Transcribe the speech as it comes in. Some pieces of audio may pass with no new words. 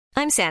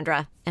I'm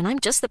Sandra, and I'm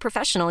just the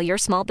professional your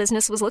small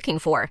business was looking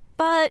for.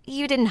 But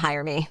you didn't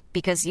hire me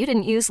because you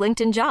didn't use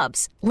LinkedIn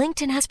Jobs.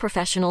 LinkedIn has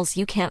professionals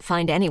you can't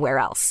find anywhere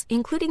else,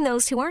 including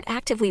those who aren't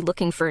actively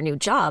looking for a new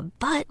job,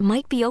 but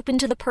might be open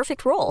to the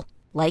perfect role,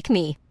 like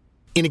me.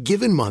 In a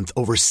given month,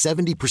 over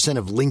 70%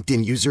 of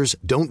LinkedIn users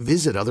don't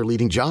visit other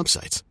leading job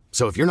sites.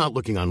 So if you're not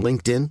looking on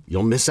LinkedIn,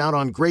 you'll miss out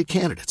on great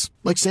candidates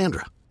like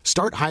Sandra.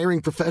 Start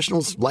hiring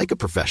professionals like a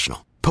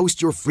professional.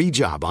 Post your free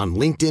job on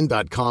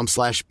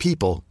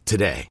linkedin.com/people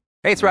today.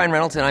 Hey, it's Ryan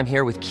Reynolds, and I'm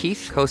here with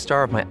Keith,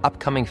 co-star of my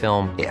upcoming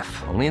film, If,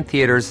 only in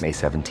theaters May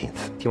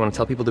 17th. Do you want to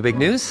tell people the big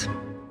news?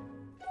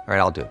 All right,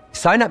 I'll do it.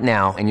 Sign up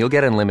now and you'll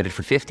get unlimited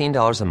for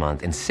 $15 a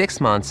month and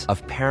 6 months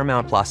of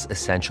Paramount Plus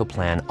Essential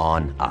Plan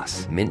on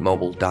us.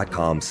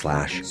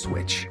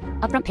 MintMobile.com/switch.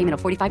 Upfront payment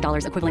of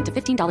 $45 equivalent to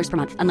 $15 per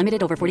month.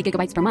 Unlimited over 40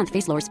 gigabytes per month.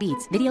 Face lower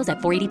speeds. Videos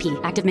at 480p.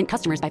 Active Mint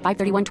customers by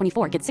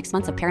 531.24 get 6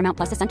 months of Paramount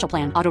Plus Essential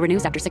Plan. Auto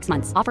renews after 6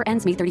 months. Offer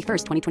ends May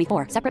 31st,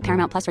 2024. Separate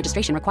Paramount Plus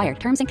registration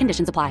required. Terms and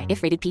conditions apply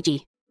if rated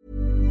PG.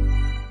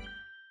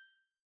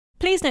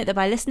 Please note that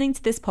by listening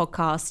to this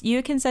podcast, you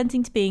are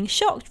consenting to being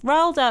shocked,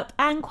 riled up,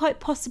 and quite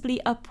possibly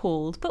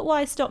appalled. But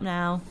why stop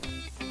now?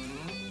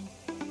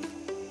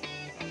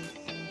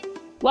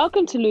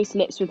 Welcome to Loose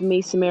Lips with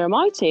me, Samira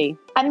Mighty.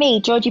 And me,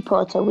 Georgie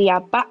Porter. We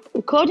are back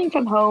recording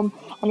from home,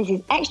 and this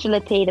is Extra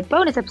Lippy, the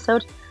bonus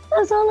episode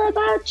that's all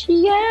about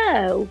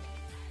you.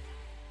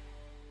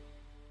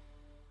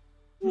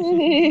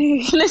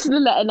 Listen to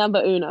letter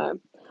number uno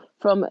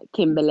from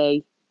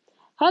Kimberly.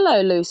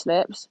 Hello, Loose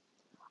Lips.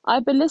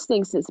 I've been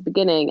listening since the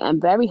beginning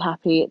and very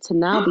happy to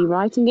now be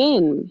writing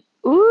in.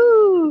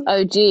 Ooh.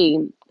 Oh,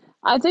 gee.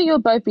 I think you'll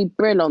both be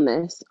brill on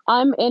this.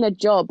 I'm in a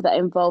job that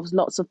involves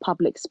lots of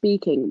public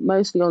speaking,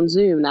 mostly on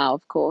Zoom now,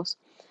 of course.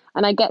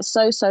 And I get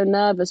so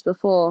nervous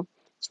before.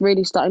 It's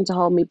really starting to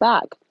hold me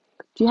back.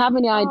 Do you have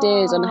any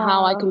ideas on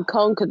how I can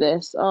conquer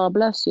this? Oh,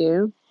 bless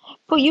you.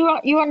 But you're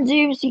on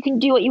Zoom, so you can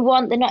do what you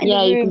want. They're not in the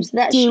room, you can so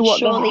that do should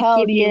what the surely hell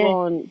give you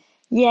want.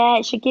 Yeah,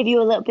 it should give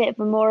you a little bit of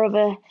more of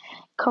a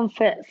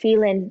comfort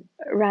feeling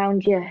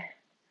around you.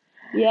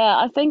 Yeah,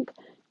 I think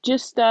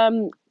just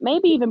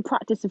maybe even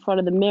practice in front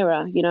of the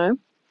mirror, you know?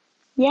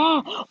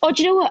 Yeah. Oh,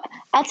 do you know what?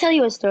 I'll tell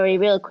you a story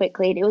real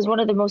quickly. It was one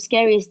of the most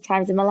scariest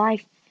times in my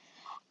life.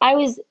 I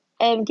was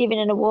giving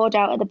an award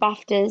out at the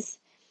BAFTAs.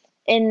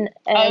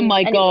 Oh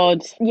my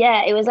God.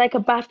 It was like a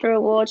BAFTA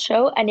award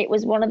show, and it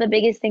was one of the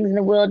biggest things in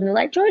the world. And they're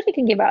like, Georgia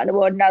can give out an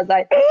award. And I was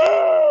like,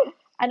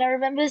 and I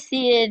remember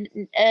seeing,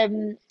 is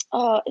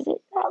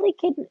it Natalie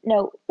Kidman?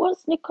 No,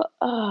 what's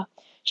Nicole?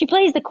 She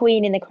plays the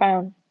Queen in The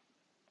Crown.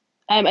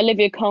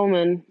 Olivia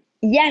Colman.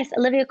 Yes,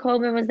 Olivia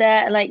Colman was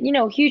there. Like, you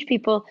know, huge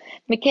people.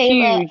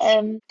 Michaela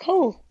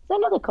Cole. Is that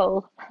another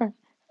Cole?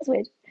 That's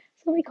weird.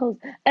 So many Coles.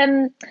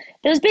 There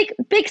was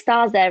big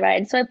stars there, right?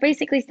 And so I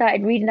basically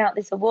started reading out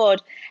this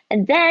award.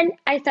 And then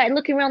I started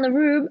looking around the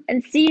room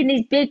and seeing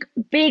these big,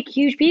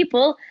 huge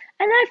people.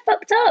 And I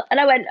fucked up.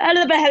 And I went,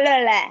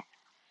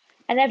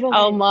 and everyone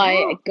went, oh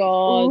my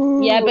God.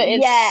 Ooh, yeah, but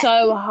it's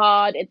so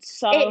hard. It's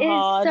so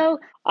hard. So,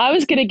 I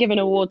was going to give an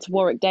award to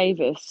Warwick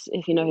Davis,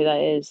 if you know who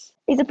that is.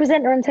 He's a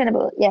presenter on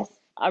Tenable, yes.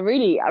 I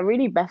really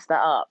messed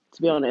that up,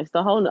 to be honest.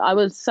 I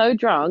was so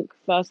drunk,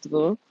 first of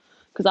all,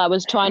 because I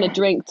was trying to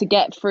drink to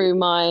get through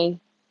my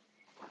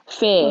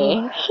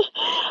fear.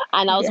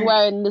 And I was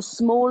wearing the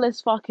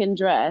smallest fucking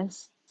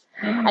dress.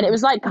 And it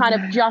was like kind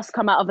of just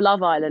come out of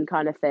Love Island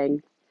kind of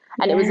thing.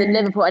 And it was in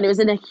Liverpool, and it was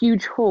in a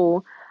huge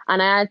hall. And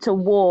I had to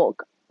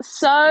walk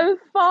so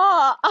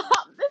far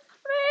up this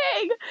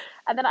thing.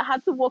 And then I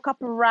had to walk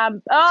up a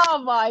ramp. Oh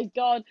my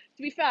God.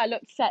 To be fair, I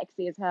looked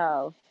sexy as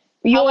hell.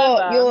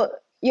 The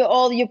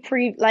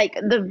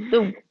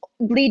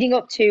leading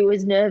up to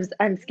was nerves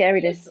and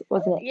scariness,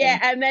 wasn't it? Yeah,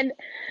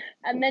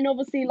 and then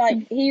obviously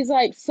like he's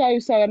like so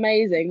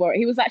amazing.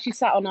 He was actually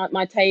sat on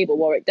my table,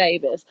 Warwick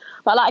Davis,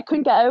 but like I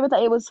couldn't get over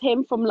that it was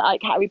him from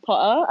like Harry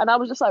Potter, and I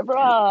was just like,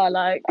 bruh,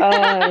 like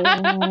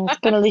it's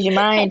gonna lose your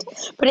mind.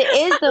 But it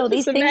is though,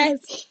 these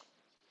things.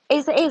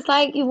 It's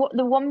like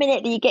the 1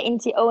 minute that you get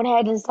into your own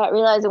head and start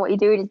realizing what you're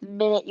doing is the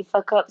minute you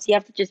fuck up. So you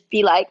have to just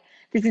be like,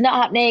 this is not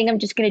happening. I'm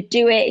just gonna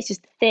do it. It's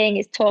just a thing.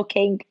 It's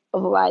talking.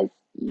 Otherwise,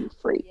 you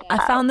freak out.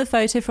 I found the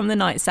photo from the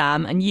night,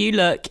 Sam, and you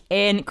look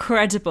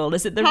incredible.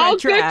 Is it the red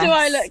dress? How good do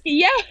I look?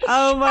 Yes.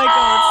 Oh my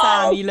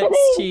God, Sam, you look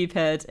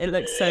stupid. It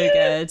looks so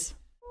good.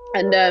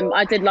 And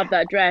I did love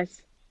that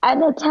dress.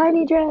 And a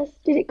tiny dress.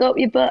 Did it go up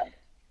your butt?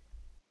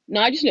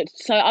 No, I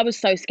was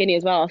so skinny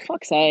as well.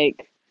 Fuck's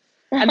sake.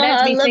 And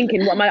there's me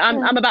thinking,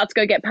 I'm about to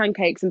go get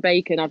pancakes and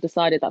bacon. I've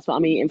decided that's what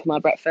I'm eating for my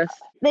breakfast.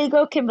 There you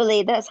go,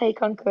 Kimberly. That's how you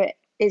conquer it.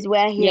 Is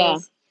wear heels. Yeah.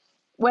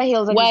 Wear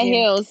heels. Wear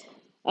heels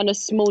and a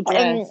small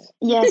dress.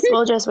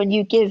 Small dress when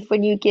you give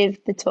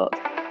the talk.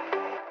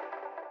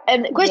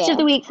 Question of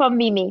the week from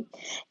Mimi.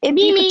 If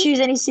you could choose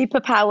any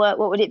superpower,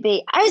 what would it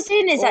be? I was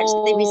doing this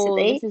actually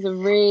recently. This is a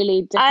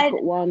really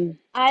difficult one.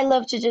 I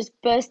love to just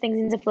burst things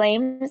into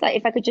flames. Like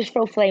if I could just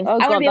throw flames. Oh,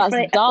 I want to be that's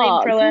a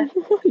dark. flamethrower.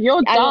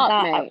 You're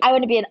dark, mate. I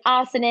want to be an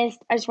arsonist.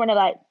 I just want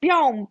to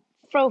boom,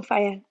 throw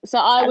fire. So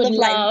I would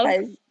love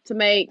to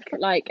make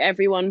like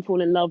everyone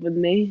fall in love with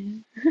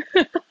me.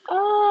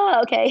 Oh,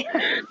 okay.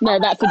 No,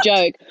 that's a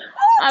joke.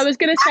 I was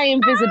going to say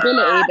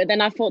invisibility, but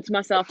then I thought to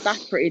myself,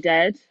 that's pretty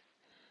dead.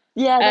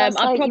 Yeah,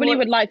 I probably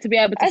would like to be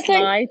able to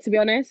fly, to be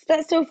honest.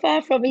 That's so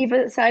far from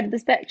either side of the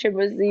spectrum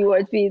as you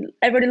want to be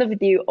everyone in love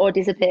with you or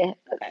disappear.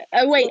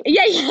 Oh, wait.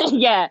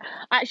 Yeah.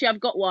 Actually, I've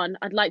got one.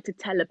 I'd like to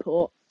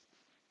teleport.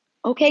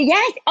 Okay,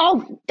 yes.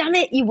 Oh, damn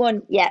it. You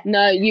won. Yeah.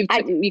 No, you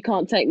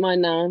can't take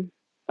mine now.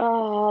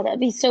 Oh, that'd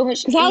be so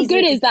much easier. How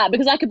good is that?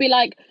 Because I could be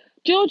like,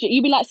 Georgia,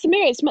 you'd be like,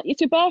 Samira,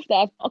 it's your birthday.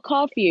 I've got a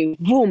card for you.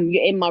 Boom,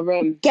 you're in my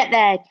room. Get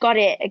there, got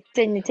it.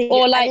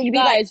 Or like, you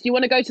guys, do you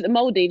want to go to the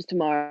Maldives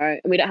tomorrow?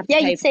 And we don't have to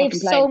pay you'd save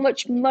so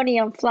much money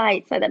on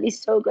flights. Like, that'd be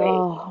so great.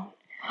 Oh.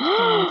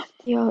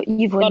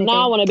 You've won. But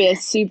now I want to be a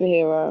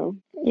superhero.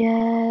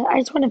 Yeah, I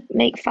just want to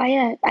make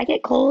fire. I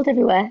get cold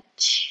everywhere.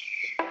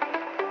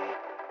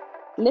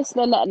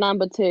 Listener letter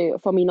number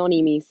 2 from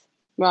Anonymous.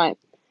 Right.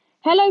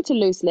 Hello to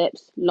Loose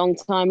Lips,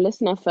 long-time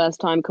listener,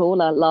 first-time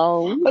caller,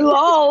 lol.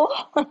 Lol.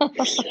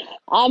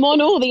 I'm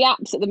on all the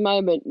apps at the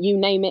moment, you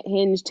name it,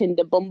 Hinge,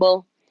 Tinder,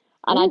 Bumble,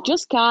 and I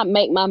just can't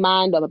make my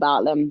mind up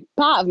about them.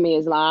 Part of me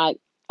is like,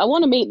 I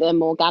want to meet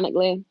them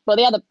organically, but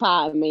the other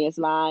part of me is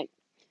like,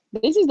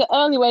 this is the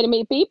only way to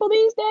meet people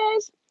these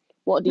days.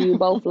 What do you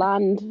both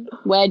land?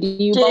 Where do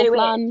you both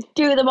land?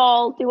 Do them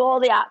all, do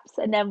all the apps,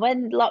 and then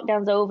when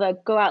lockdown's over,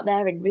 go out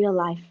there in real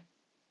life.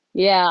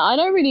 Yeah, I'm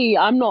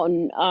not,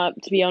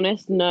 to be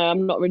honest, no,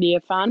 I'm not really a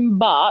fan,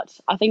 but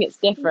I think it's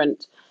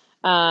different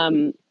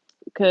because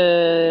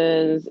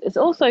it's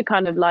also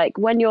kind of like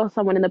when you're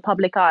someone in the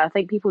public eye, I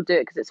think people do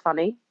it because it's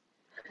funny.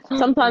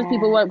 Sometimes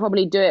people won't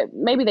probably do it.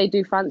 Maybe they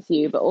do fancy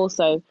you, but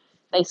also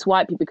they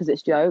swipe you because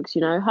it's jokes, you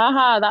know?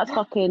 Haha, that's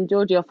fucking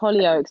Georgie off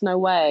Hollyoaks, no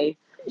way.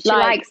 She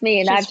likes me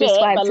and I've just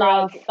swiped her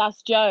off.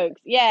 That's jokes.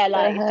 Yeah,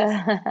 like,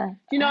 do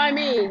you know what I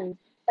mean?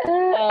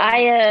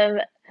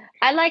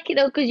 I like it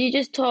though because you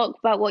just talk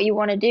about what you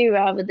want to do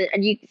rather than,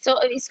 and it's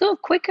sort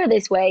of quicker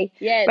this way.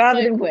 Yeah,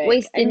 rather so than quick.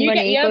 wasting and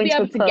money. You'll going be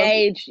able to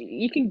gauge.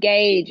 You can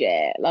gauge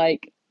it,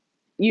 like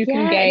you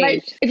can gauge.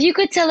 Like, if you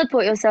could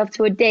teleport yourself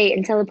to a date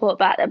and teleport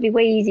back, that'd be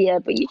way easier.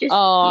 But you just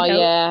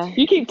yeah,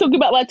 you keep talking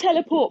about my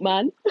teleport,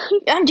 man.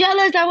 I'm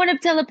jealous. I want to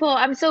teleport.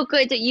 I'm so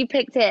good that you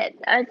picked it.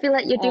 I feel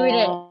like you're doing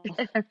it.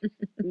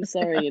 I'm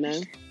sorry, you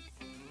know.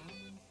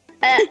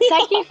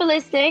 Thank you for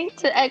listening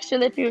to Extra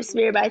Lippy with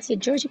Samira by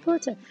Georgie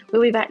Porter.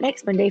 We'll be back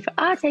next Monday for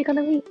our take on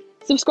the week.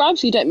 Subscribe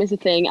so you don't miss a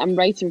thing and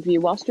rate and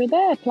review whilst you're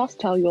there. Plus,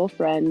 tell your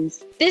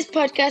friends. This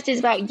podcast is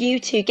about you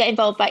to get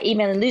involved by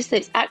emailing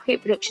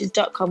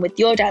looselips@createproductions.com with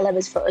your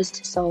dilemmas for us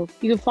to solve.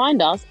 You can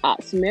find us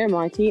at Samira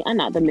Mighty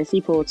and at the Missy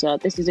Porter.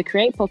 This is a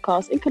Create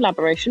podcast in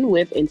collaboration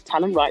with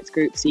Intertalent Rights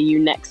Group. See you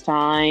next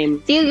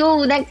time. See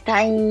you next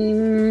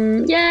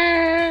time.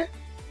 Yeah.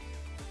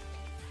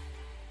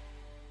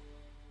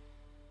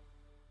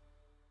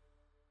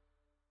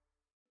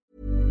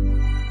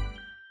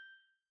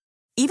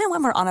 Even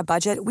when we're on a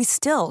budget, we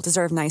still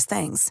deserve nice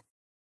things.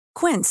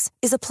 Quince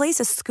is a place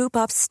to scoop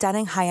up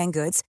stunning high-end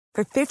goods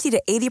for 50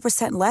 to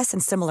 80% less than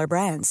similar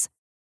brands.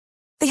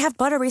 They have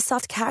buttery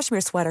soft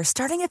cashmere sweaters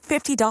starting at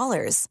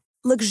 $50,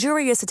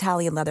 luxurious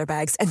Italian leather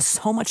bags, and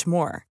so much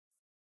more.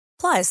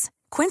 Plus,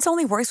 Quince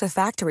only works with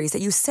factories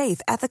that use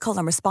safe, ethical,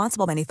 and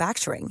responsible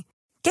manufacturing.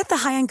 Get the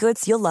high-end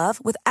goods you'll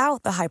love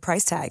without the high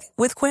price tag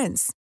with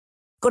Quince.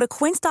 Go to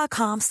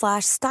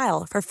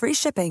quince.com/style for free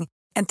shipping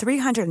and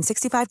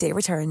 365-day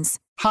returns.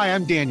 Hi,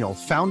 I'm Daniel,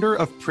 founder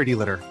of Pretty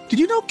Litter. Did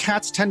you know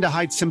cats tend to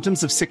hide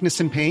symptoms of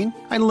sickness and pain?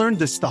 I learned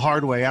this the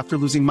hard way after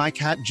losing my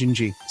cat,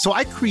 Gingy. So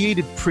I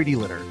created Pretty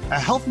Litter, a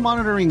health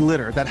monitoring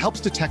litter that helps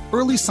detect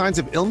early signs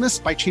of illness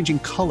by changing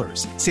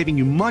colors, saving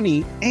you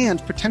money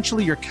and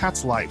potentially your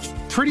cat's life.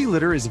 Pretty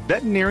Litter is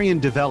veterinarian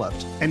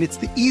developed, and it's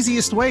the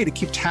easiest way to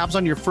keep tabs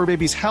on your fur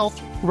baby's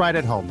health right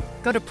at home.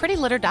 Go to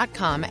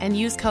prettylitter.com and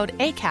use code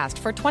ACAST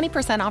for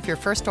 20% off your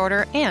first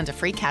order and a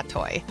free cat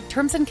toy.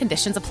 Terms and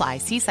conditions apply.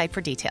 See site for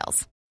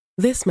details.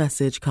 This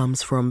message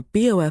comes from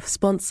BOF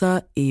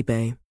sponsor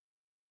eBay.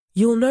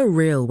 You'll know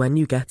real when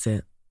you get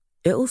it.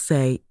 It'll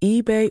say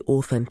eBay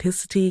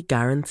Authenticity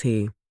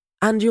Guarantee.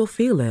 And you'll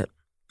feel it.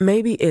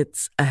 Maybe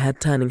it's a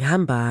head-turning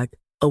handbag,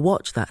 a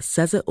watch that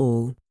says it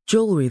all,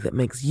 jewelry that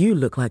makes you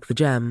look like the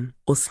gem,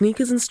 or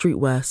sneakers and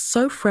streetwear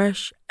so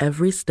fresh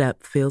every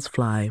step feels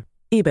fly.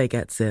 eBay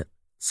gets it.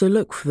 So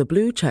look for the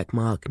blue check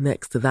mark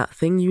next to that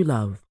thing you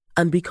love.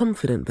 And be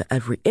confident that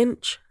every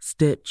inch,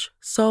 stitch,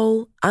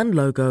 sole, and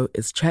logo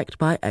is checked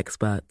by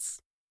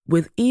experts.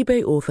 With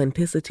eBay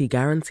Authenticity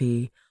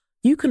Guarantee,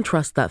 you can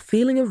trust that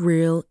feeling of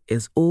real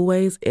is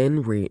always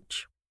in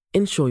reach.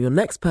 Ensure your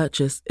next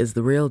purchase is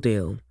the real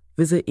deal.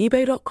 Visit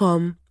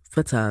ebay.com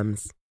for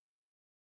terms.